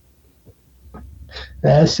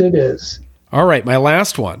 Yes, it is. All right, my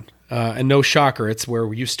last one, and no shocker, it's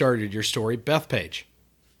where you started your story, Bethpage.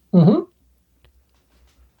 Mm-hmm.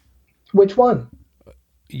 Which one?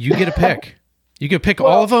 You get a pick. You can pick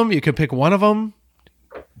all of them. You can pick one of them.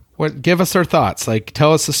 Give us our thoughts. Like,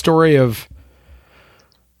 tell us the story of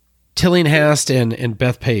Tillinghast and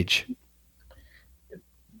Bethpage.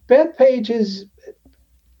 Bethpage is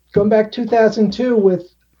going back 2002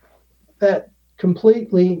 with that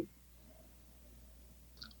completely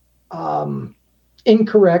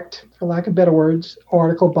incorrect, for lack of better words,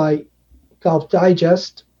 article by Golf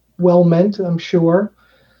Digest. Well meant, I'm sure,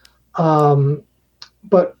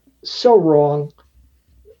 but so wrong.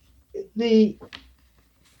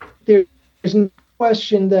 There's no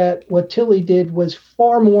question that what Tilly did was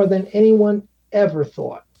far more than anyone ever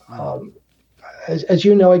thought. as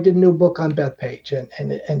you know, I did a new book on Bethpage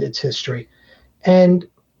and its history. And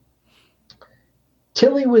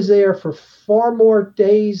Tilly was there for far more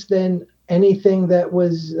days than anything that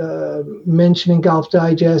was mentioned in Golf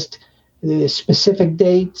Digest. The specific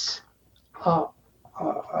dates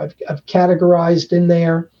I've categorized in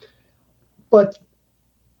there. But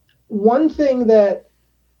one thing that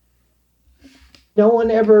no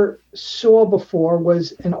one ever saw before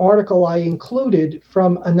was an article I included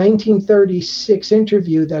from a 1936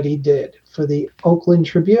 interview that he did for the Oakland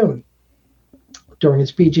Tribune during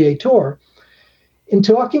his PGA Tour. In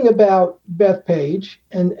talking about Bethpage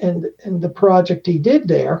and the project he did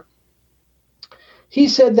there, he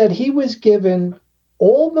said that he was given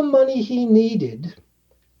all the money he needed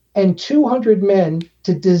and 200 men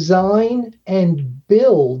to design and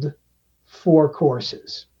build 4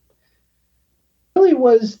 courses. He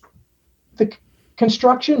was the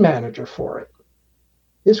construction manager for it.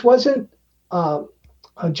 This wasn't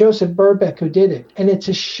Joseph Burbeck who did it. And it's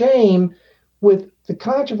a shame with the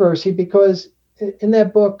controversy because in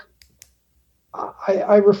that book,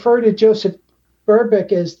 I refer to Joseph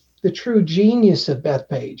Burbeck as the true genius of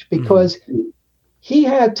Bethpage because he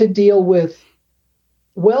had to deal with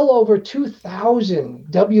well over 2,000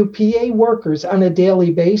 WPA workers on a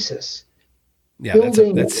daily basis. Yeah,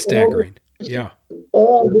 that's staggering.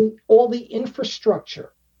 All the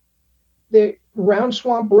infrastructure. The Round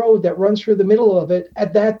Swamp Road that runs through the middle of it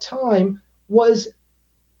at that time was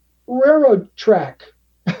railroad track.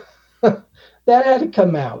 That had to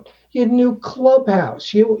come out. You had a new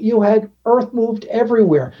clubhouse. You had earth moved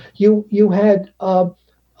everywhere. You had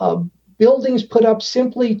buildings put up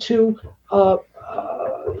simply to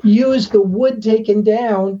use the wood taken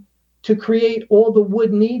down to create all the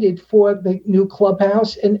wood needed for the new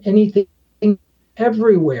clubhouse and anything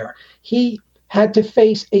everywhere. He had to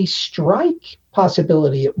face a strike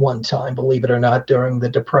possibility at one time, believe it or not, during the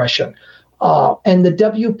Depression. And the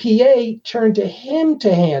WPA turned to him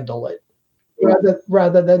to handle it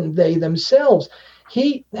rather than they themselves.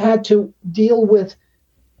 He had to deal with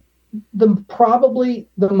probably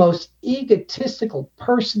the most egotistical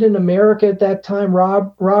person in America at that time,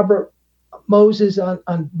 Robert Moses,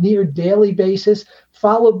 on near daily basis,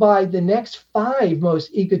 followed by the next 5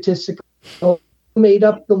 most egotistical, made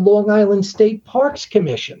up the Long Island State Parks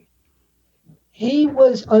Commission. He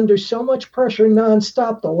was under so much pressure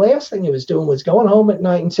nonstop. The last thing he was doing was going home at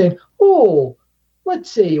night and saying, "Oh,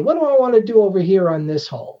 let's see, what do I want to do over here on this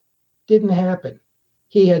hole?" Didn't happen.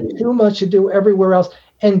 He had too much to do everywhere else.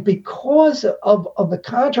 And because of the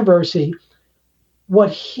controversy,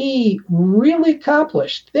 what he really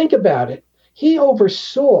accomplished, think about it, he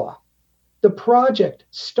oversaw the project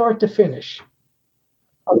start to finish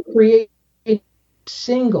of creating the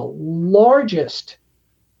single largest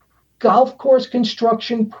golf course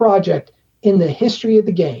construction project in the history of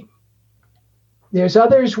the game. There's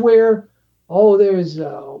others where, there's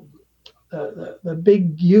the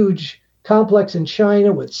big, huge complex in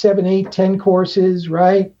China with 7, 8, 10 courses,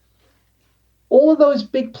 right? All of those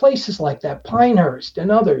big places like that, Pinehurst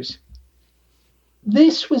and others.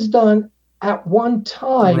 This was done at one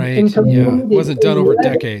time. Right, It wasn't done over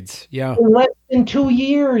decades. Yeah. In less than 2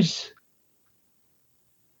 years.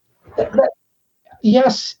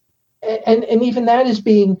 Yes, and even that is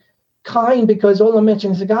being kind because all I'm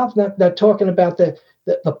mentioning is the golf. Not talking about the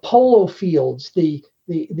polo fields, the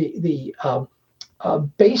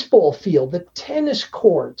baseball field, the tennis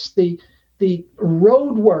courts, the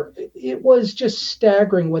road work. It was just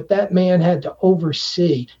staggering what that man had to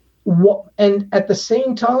oversee. And at the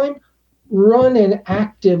same time, run an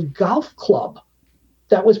active golf club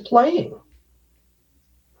that was playing.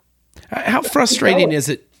 How frustrating is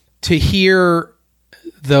it to hear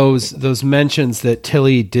those mentions that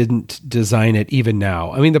Tilly didn't design it even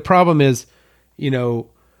now? I mean, the problem is,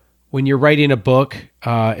 when you're writing a book,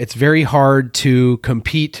 it's very hard to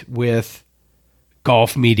compete with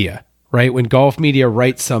golf media, right? When golf media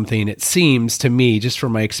writes something, it seems to me, just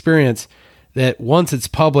from my experience, that once it's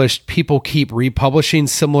published, people keep republishing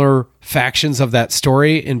similar factions of that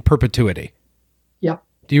story in perpetuity. Yeah.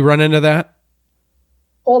 Do you run into that?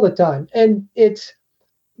 All the time. And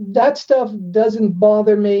that stuff doesn't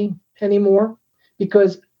bother me anymore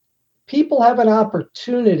because people have an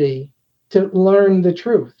opportunity to learn the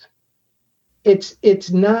truth.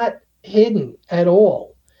 It's not hidden at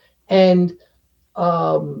all. And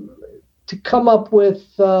to come up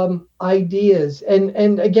with ideas.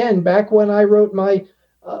 And again, back when I wrote my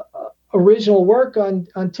original work on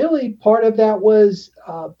Tilly, part of that was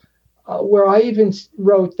where I even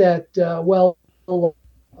wrote that,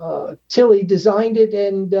 Tilly designed it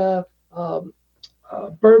and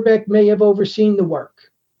Burbeck may have overseen the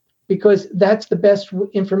work because that's the best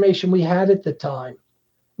information we had at the time.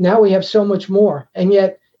 Now we have so much more, and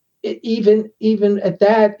yet even at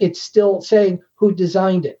that, it's still saying who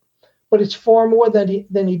designed it. But it's far more than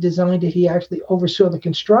he designed it. He actually oversaw the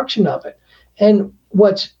construction of it. And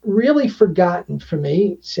what's really forgotten for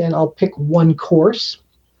me, and I'll pick one course,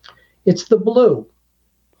 it's the Blue.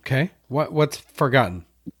 Okay. What's forgotten?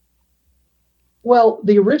 Well,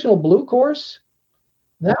 the original Blue course,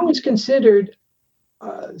 that was considered,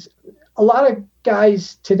 a lot of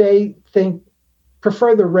guys today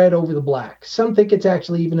prefer the red over the black. Some think it's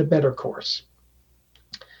actually even a better course.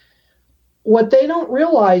 What they don't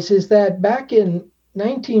realize is that back in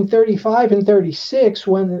 1935 and 36,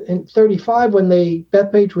 when the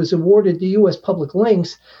Bethpage was awarded the U.S. Public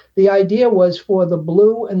Links, the idea was for the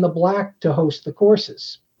Blue and the Black to host the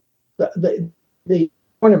courses, the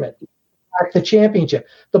tournament, the championship.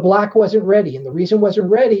 The Black wasn't ready, and the reason it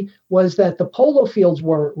wasn't ready was that the polo fields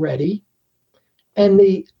weren't ready, and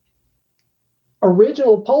the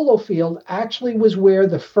original polo field actually was where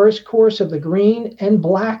the first course of the green and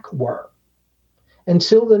black were.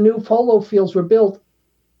 Until the new polo fields were built,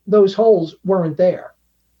 those holes weren't there.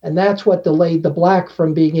 And that's what delayed the black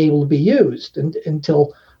from being able to be used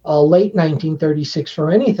until late 1936 for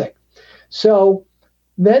anything. So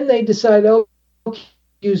then they decided,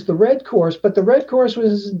 use the red course, but the red course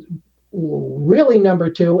was really number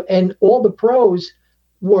 2, and all the pros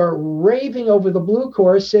were raving over the Blue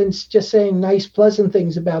course and just saying nice, pleasant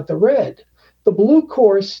things about the red. The Blue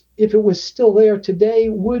course, if it was still there today,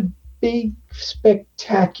 would be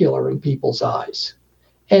spectacular in people's eyes.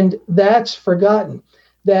 And that's forgotten,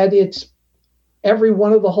 that every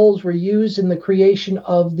one of the holes were used in the creation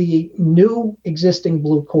of the new existing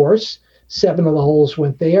Blue course. 7 of the holes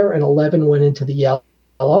went there and 11 went into the yellow.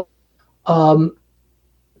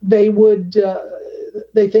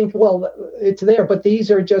 They think, well, it's there, but these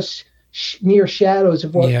are just mere shadows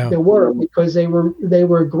of what they were, because they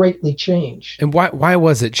were greatly changed. And why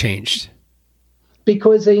was it changed?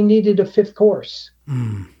 Because they needed a 5th course.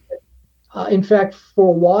 In fact, for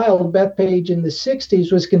a while, Bethpage in the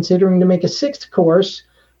 60s was considering to make a 6th course,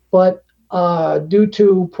 but due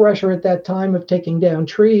to pressure at that time of taking down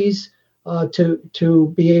trees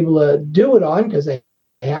to be able to do it on, because they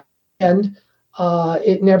had,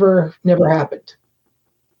 it never happened.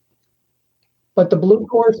 But the Blue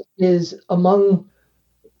course is among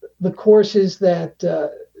the courses that,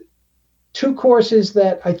 2 courses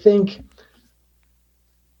that I think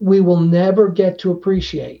we will never get to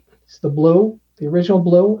appreciate. It's the Blue, the original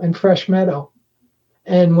Blue, and Fresh Meadow.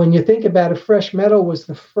 And when you think about it, Fresh Meadow was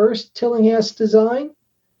the first Tillinghast design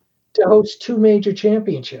to host 2 major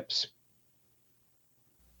championships.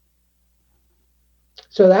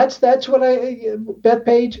 So that's what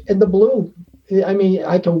Bethpage and the Blue. I mean,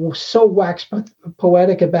 I can so wax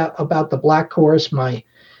poetic about the black course. My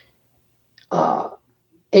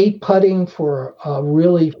 8 putting for a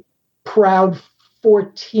really proud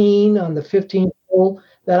 14 on the 15th hole.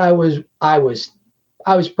 That I was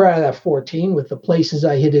proud of that 14 with the places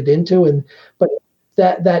I hit it into, but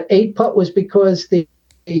that 8 putt was because the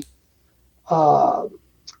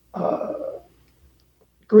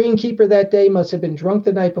greenkeeper that day must have been drunk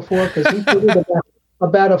the night before, because he put it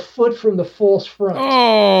about a foot from the false front.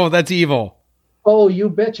 Oh, that's evil. Oh, you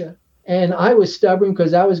betcha. And I was stubborn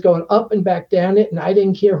because I was going up and back down it, and I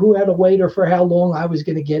didn't care who had to wait or for how long I was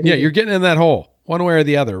going to get in. Yeah, you're getting in that hole one way or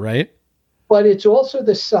the other, right? But it's also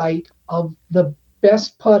the site of the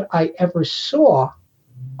best putt I ever saw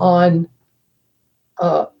on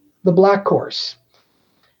the black course.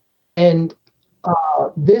 And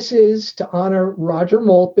this is to honor Roger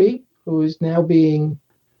Maltby, who is now being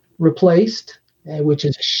replaced, which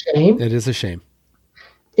is a shame. It is a shame.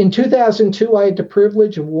 In 2002, I had the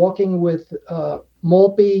privilege of walking with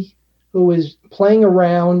Maltby, who was playing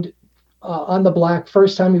around on the black.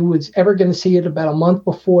 First time he was ever going to see it, about a month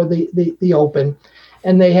before the Open.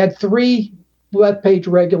 And they had 3 Bethpage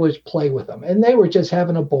regulars play with them, and they were just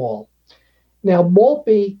having a ball. Now,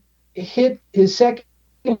 Maltby hit his second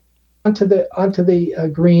onto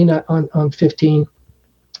the green on 15,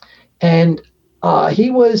 and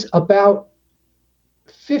he was about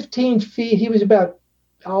 15 feet. He was about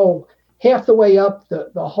half the way up.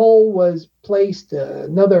 The hole was placed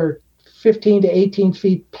another 15 to 18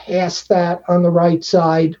 feet past that on the right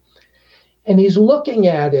side, and he's looking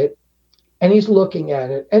at it, and he's looking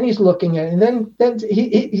at it, and he's looking at it, and then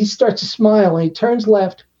he starts to smile, and he turns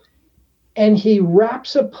left, and he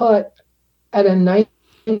wraps a putt at a 90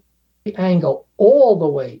 angle all the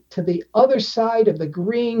way to the other side of the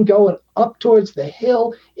green, going up towards the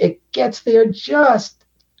hill. It gets there just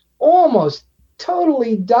almost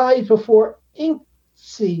totally dives before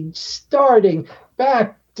see starting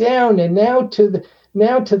back down and now to the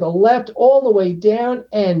left, all the way down,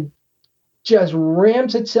 and just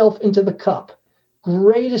rams itself into the cup.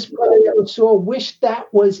 Greatest play I ever saw. Wish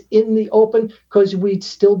that was in the open, because we'd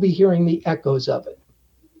still be hearing the echoes of it.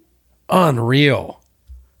 Unreal.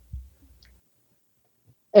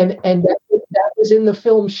 And that was in the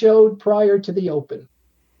film showed prior to the open.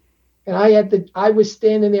 And I was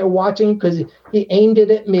standing there watching, because he aimed it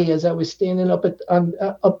at me as I was standing up at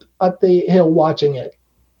the hill watching it.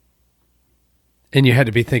 And you had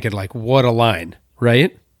to be thinking, like, what a line,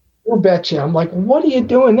 right? You betcha. I'm like, what are you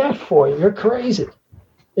doing that for? You're crazy.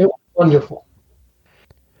 It was wonderful.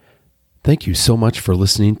 Thank you so much for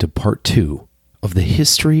listening to part 2 of the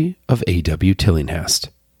history of A.W. Tillinghast.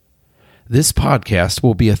 This podcast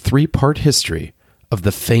will be a 3-part history of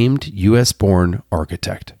the famed U.S.-born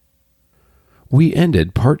architect. We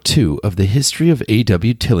ended part 2 of the history of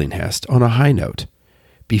A.W. Tillinghast on a high note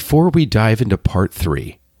before we dive into part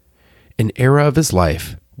 3, an era of his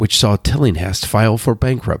life which saw Tillinghast file for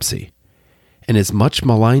bankruptcy and his much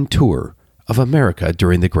maligned tour of America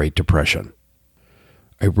during the Great Depression.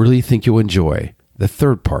 I really think you'll enjoy the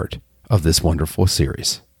 3rd part of this wonderful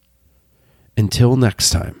series. Until next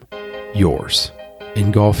time, yours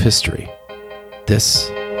in golf history, this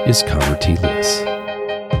is Connor T. Lewis.